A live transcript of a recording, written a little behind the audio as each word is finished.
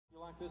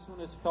like this one.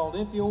 It's called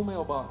Empty Old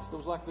Mailbox. It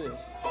goes like this.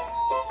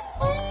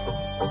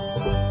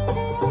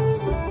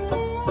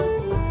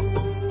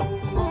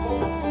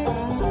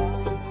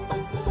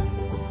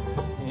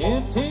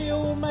 Empty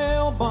old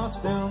mailbox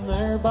down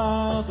there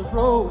by the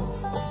road.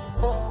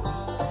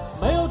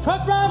 Mail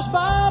truck drives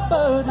by,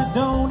 but it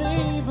don't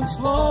even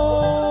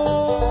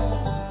slow.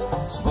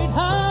 Sweet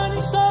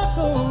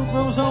honeysuckle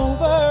grows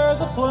over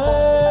the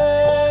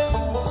place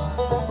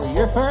where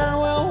your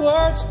farewell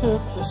words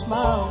took the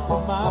smile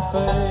from my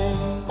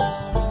face.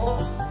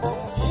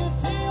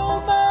 Empty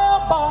old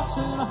mailbox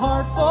and a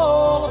heart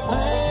full of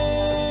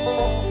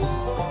pain.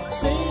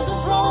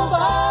 Seasons roll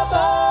by,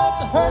 but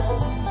the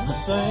hurting's the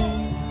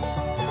same.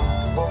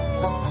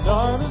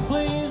 Darling,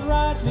 please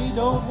write me,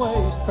 don't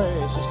waste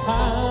precious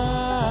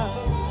time.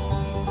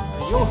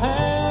 You'll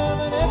have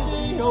an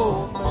empty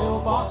old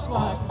mailbox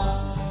like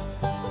mine.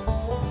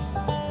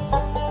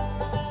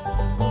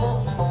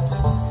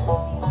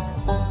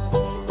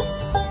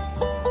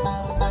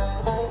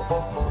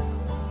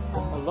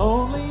 A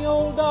lonely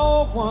old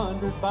dog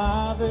wandered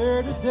by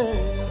there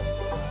today.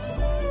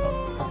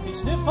 He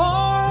sniffed for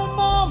a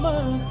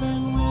moment,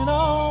 then went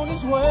on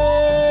his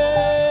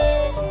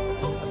way.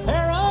 A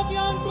pair of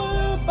young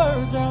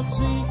bluebirds out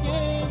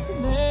seeking the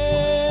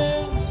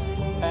nest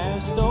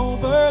passed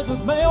over the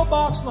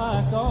mailbox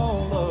like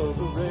all of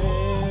the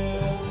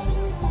rest.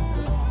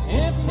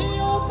 Empty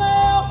old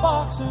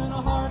mailbox and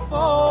a heart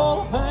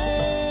full of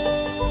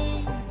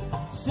pain.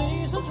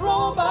 Seasons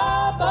roll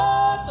by,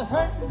 but the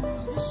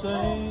hurting's the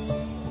same.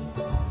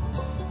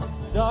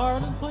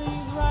 Darling,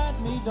 please write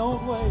me,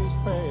 don't waste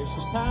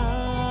precious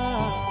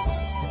time.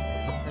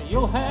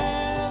 You'll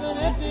have an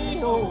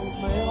empty old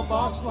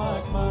mailbox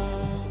like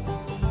mine.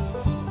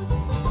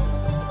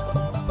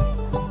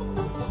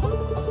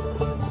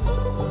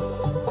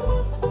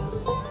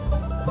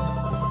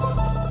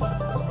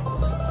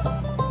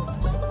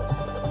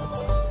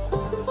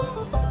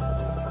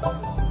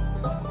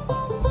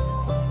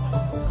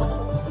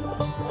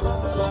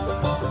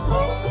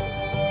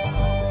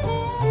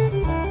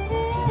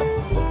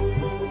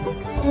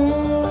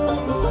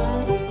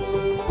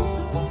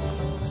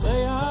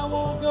 Say I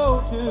won't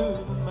go to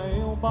the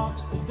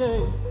mailbox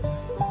today.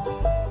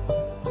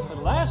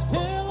 It'll last till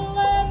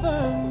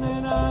 11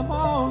 and I'm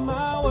on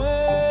my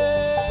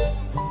way.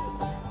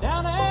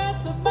 Down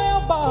at the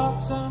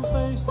mailbox I'm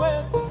faced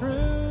with the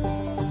truth.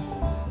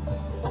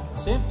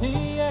 It's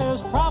empty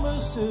as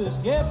promises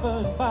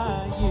given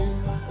by you.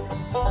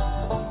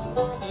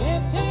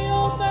 Empty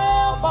old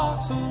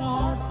mailbox and a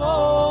heart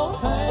full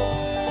of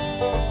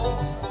pain.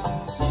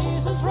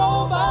 Seasons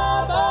roll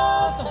by,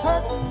 but the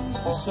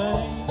hurting's the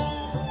same.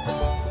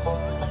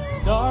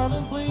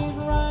 Darling, please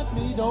write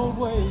me, don't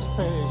waste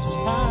precious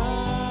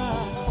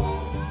time.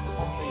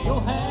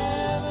 You'll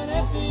have an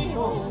empty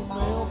old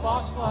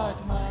mailbox like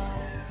mine.